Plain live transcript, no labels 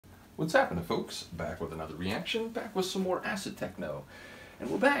What's happening, folks? Back with another reaction, back with some more acid-techno.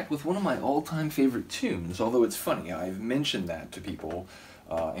 And we're back with one of my all-time favorite tunes, although it's funny, I've mentioned that to people,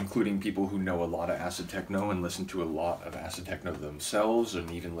 including people who know a lot of acid-techno and listen to a lot of acid-techno themselves,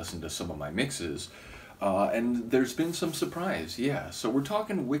 and even listen to some of my mixes. And there's been some surprise, yeah. So we're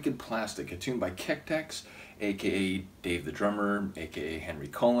talking Wicked Plastik, a tune by Kektex, aka Dave the Drummer, aka Henry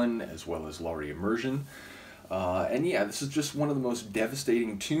Cullen, as well as Laurie Immersion. And yeah, this is just one of the most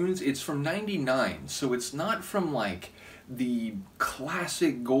devastating tunes. It's from '99, so it's not from like the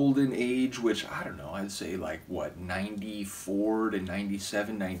classic golden age, which I don't know, I'd say like what, 94 to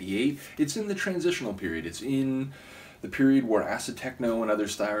 97, 98. It's in the transitional period. It's in the period where acid-techno and other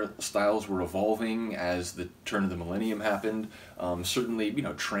styles were evolving as the turn of the millennium happened. Certainly, you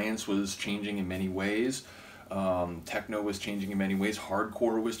know, trance was changing in many ways. Techno was changing in many ways,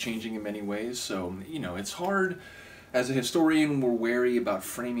 hardcore was changing in many ways, so, you know, it's hard. As a historian, we're wary about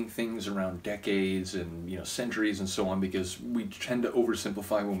framing things around decades and, you know, centuries and so on, because we tend to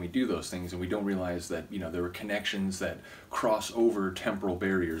oversimplify when we do those things, and we don't realize that, you know, there are connections that cross over temporal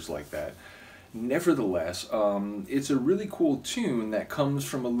barriers like that. Nevertheless, it's a really cool tune that comes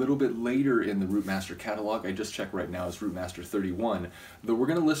from a little bit later in the Routemaster catalog. I just checked right now, it's Routemaster 31, though we're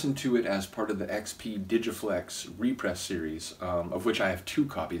going to listen to it as part of the XPDIGIFLEX repress series, of which I have 2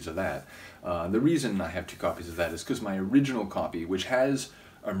 copies of that. The reason I have 2 copies of that is because my original copy, which has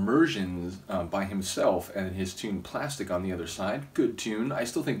Immersion by himself and his tune Plastik on the other side, good tune. I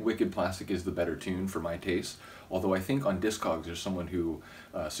still think Wicked Plastik is the better tune for my taste, although I think on Discogs there's someone who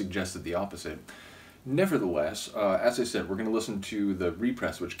suggested the opposite. Nevertheless, as I said, we're going to listen to the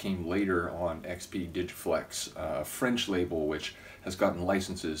repress, which came later on XPDIGIFLEX, a French label which has gotten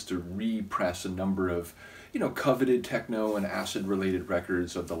licenses to repress a number of, you know, coveted techno and acid-related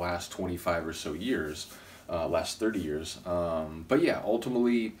records of the last 25 or so years. Last 30 years. But yeah,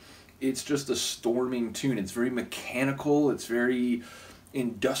 ultimately, it's just a storming tune. It's very mechanical, it's very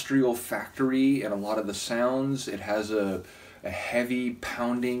industrial factory, and a lot of the sounds, it has a heavy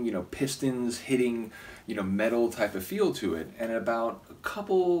pounding, you know, pistons hitting, you know, metal type of feel to it. And about a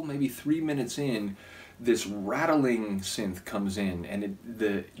couple, maybe 3 minutes in, this rattling synth comes in, and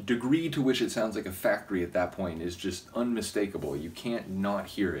the degree to which it sounds like a factory at that point is just unmistakable. You can't not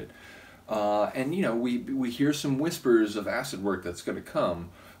hear it. And, you know, we hear some whispers of acid work that's going to come,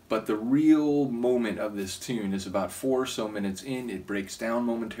 but the real moment of this tune is about 4 or so minutes in. It breaks down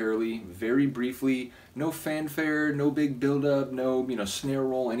momentarily, very briefly, no fanfare, no big build-up, no, you know, snare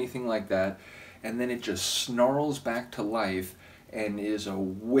roll, anything like that, and then it just snarls back to life and is a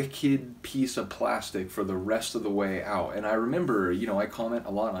wicked piece of plastic for the rest of the way out. And I remember, you know, I comment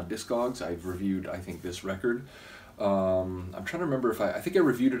a lot on Discogs. I've reviewed, I think, this record. I'm trying to remember if I think I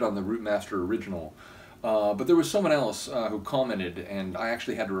reviewed it on the Routemaster original, but there was someone else who commented, and I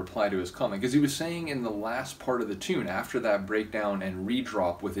actually had to reply to his comment, because he was saying in the last part of the tune, after that breakdown and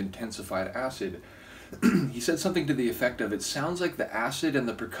redrop with intensified acid, he said something to the effect of, it sounds like the acid and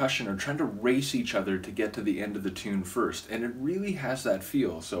the percussion are trying to race each other to get to the end of the tune first, and it really has that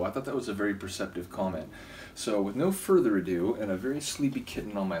feel, so I thought that was a very perceptive comment. So with no further ado, and a very sleepy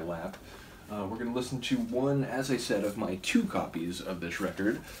kitten on my lap, we're going to listen to one, as I said, of my 2 copies of this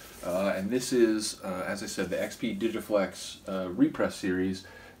record, and this is, as I said, the XPDIGIFLEX repress series.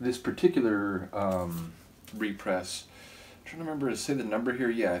 This particular repress, I'm trying to remember to say the number here,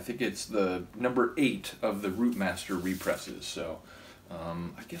 yeah, I think it's the number 8 of the Routemaster represses, so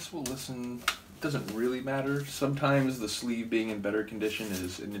I guess we'll listen. It doesn't really matter. Sometimes the sleeve being in better condition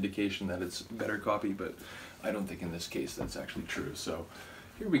is an indication that it's a better copy, but I don't think in this case that's actually true, so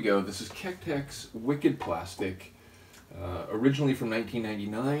here we go. This is Kektex Wicked Plastik, originally from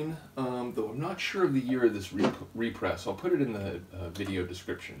 1999, though I'm not sure of the year of this repress. I'll put it in the video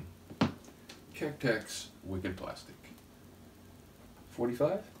description. Kektex Wicked Plastik.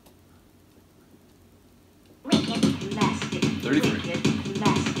 45? Wicked Plastik. 33. Wicked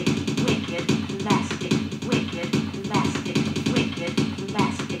Plastik. Wicked Plastik. Wicked Plastik. Wicked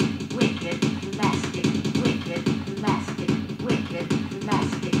Plastik. Wicked Plastik. Wicked Plastik. Wicked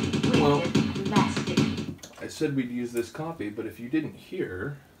Plastik. Well, Plastic. I said we'd use this copy, but if you didn't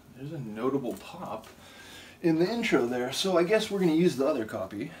hear, there's a notable pop in the intro there. So I guess we're going to use the other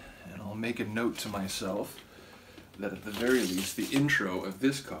copy, and I'll make a note to myself that at the very least the intro of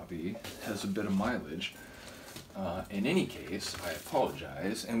this copy has a bit of mileage. In any case, I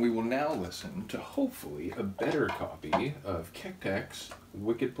apologize, and we will now listen to hopefully a better copy of Kektex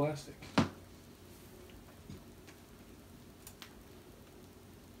Wicked Plastik.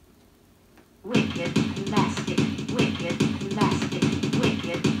 Wicked Plastik. Wicked Plastik.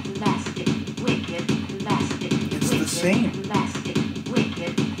 Wicked Plastik. Wicked Plastik. It's the same. Plastic.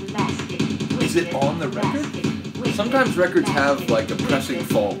 Wicked Plastik. Is it on the record? Sometimes records have like a pressing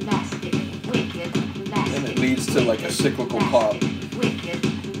fault, and it leads to like a cyclical pop. I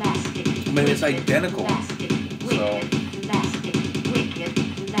mean, it's identical. So.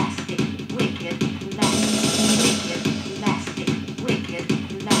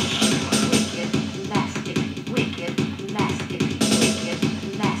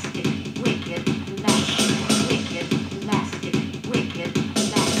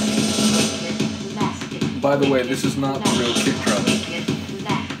 By the way, this is not the real kick drum.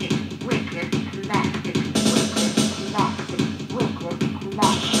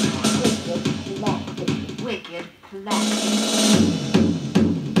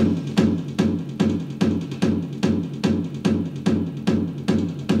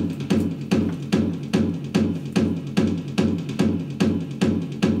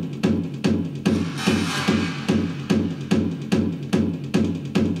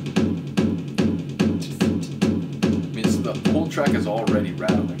 The whole track is already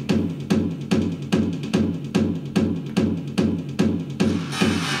rattling.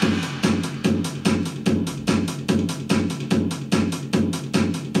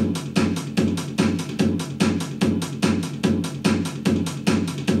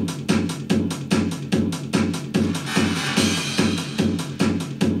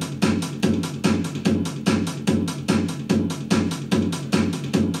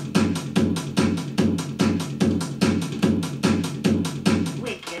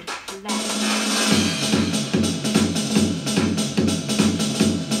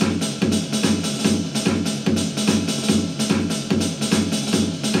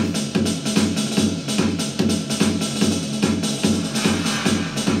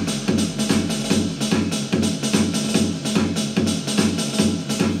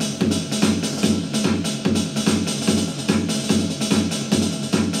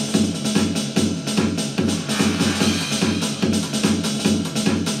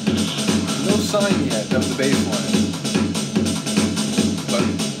 Sign yet of the bass line, but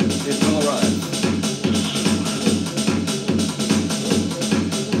it will arrive.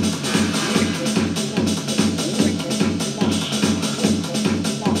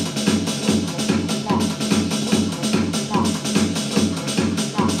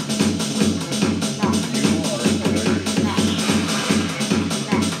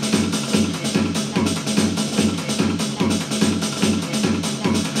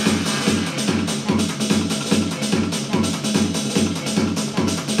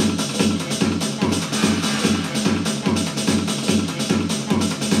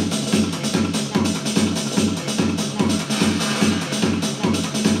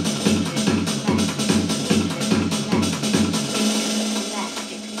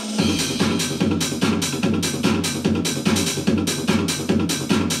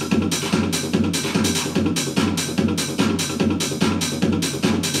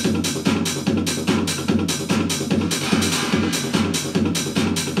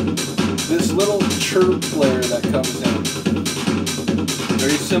 This little chirp flare that comes in,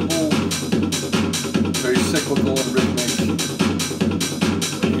 very simple, very cyclical and rhythmic.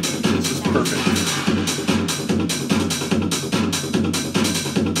 This is perfect.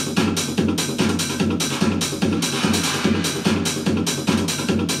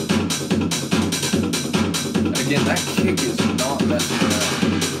 And again, that kick is not messing around.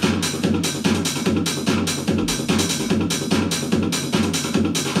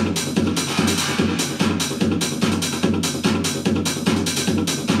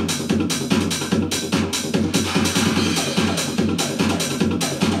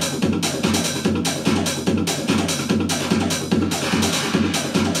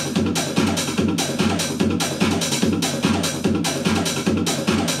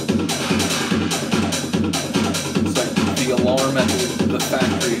 The alarm at the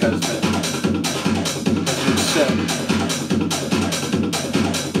factory has been set.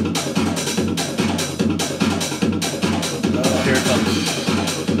 Oh, here it comes.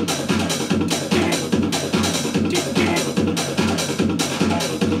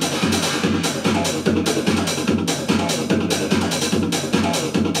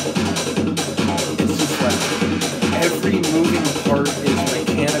 It's just like every moving part is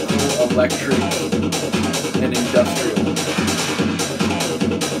mechanical, electric, and industrial.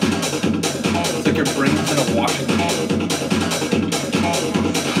 It's like your brain's in a washing machine.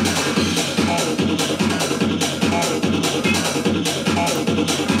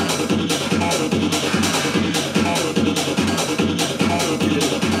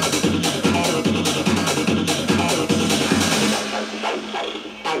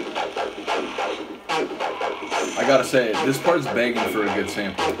 I gotta say, this part's begging for a good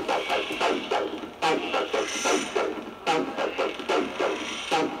sample.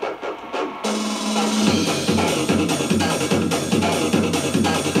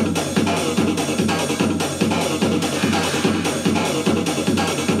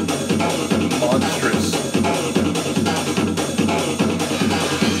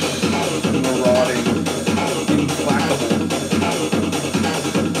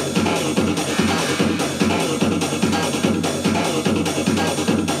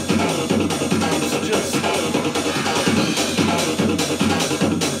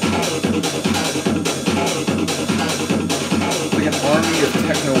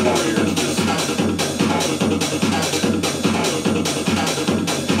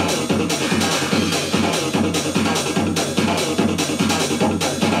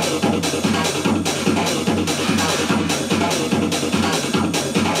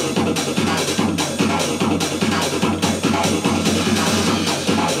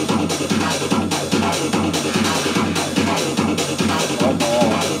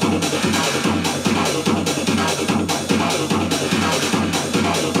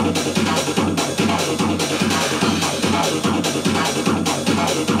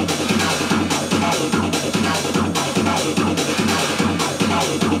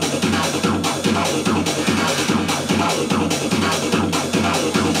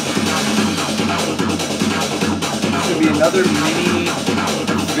 Another mini,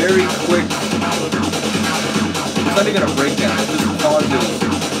 very quick, it's not even a breakdown, it just pauses, and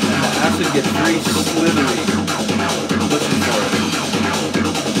the acid gets very slithery. Listen for it.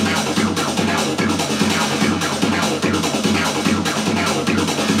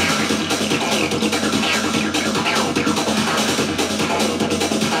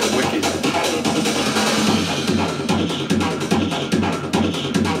 Wicked.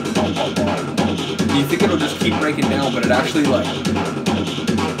 You think it'll just keep breaking down, but it actually like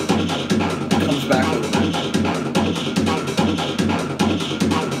comes back a little bit.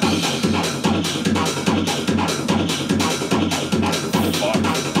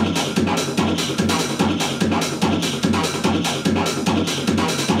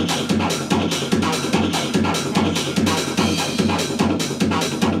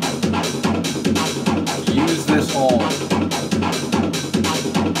 Use this all.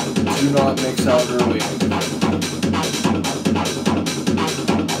 Do not mix out early.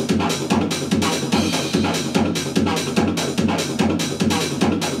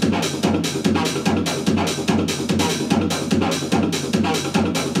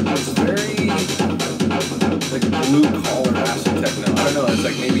 Blue collar acid-techno. I don't know, it's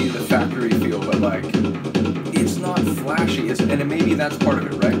like maybe the factory feel, but like it's not flashy. And maybe that's part of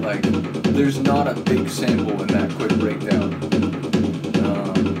it, right? Like there's not a big sample in that quick breakdown. You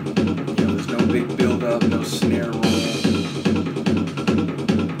know, there's no big build up, no snare roll.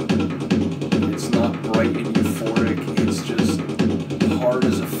 It's not bright and euphoric. It's just hard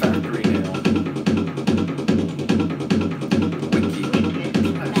as a factory nail.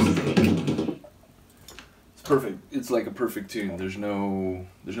 Perfect. It's like a perfect tune. There's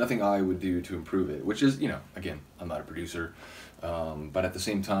nothing I would do to improve it, which is, you know, again, I'm not a producer, but at the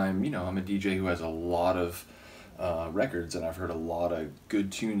same time, you know, I'm a DJ who has a lot of records, and I've heard a lot of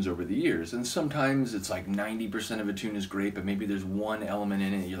good tunes over the years, and sometimes it's like 90% of a tune is great, but maybe there's one element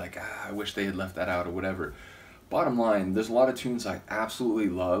in it you're like, I wish they had left that out or whatever. Bottom line, there's a lot of tunes I absolutely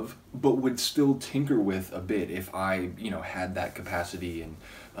love, but would still tinker with a bit if I, you know, had that capacity and,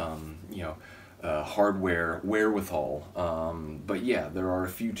 you know, hardware wherewithal. But yeah, there are a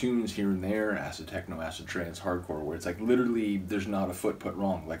few tunes here and there, acid techno, acid trance, hardcore, where it's like literally there's not a foot put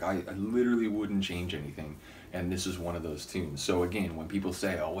wrong. Like I literally wouldn't change anything, and this is one of those tunes. So again, when people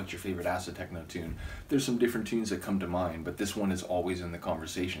say, oh, what's your favorite acid techno tune, there's some different tunes that come to mind, but this one is always in the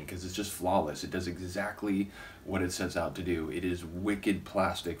conversation because it's just flawless. It does exactly what it sets out to do. It is wicked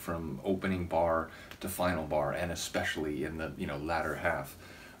Plastik from opening bar to final bar, and especially in the, you know, latter half.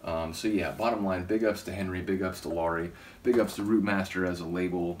 So yeah, bottom line, big ups to Henry, big ups to Laurie, big ups to Routemaster as a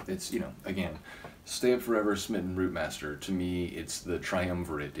label. It's, you know, again, stay up forever, smitten Routemaster. To me, it's the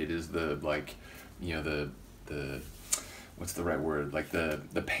triumvirate. It is the, like, you know, the what's the right word? Like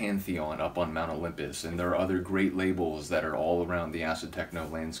the pantheon up on Mount Olympus. And there are other great labels that are all around the acid techno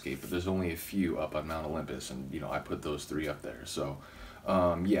landscape, but there's only a few up on Mount Olympus, and, you know, I put those three up there. So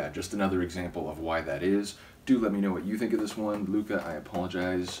yeah, just another example of why that is. Do let me know what you think of this one. Luca, I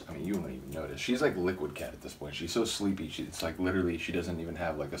apologize. I mean, you won't even notice. She's like Liquid Cat at this point. She's so sleepy. It's like literally she doesn't even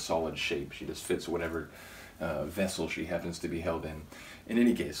have like a solid shape. She just fits whatever vessel she happens to be held in. In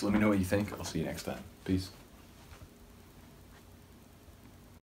any case, let me know what you think. I'll see you next time. Peace.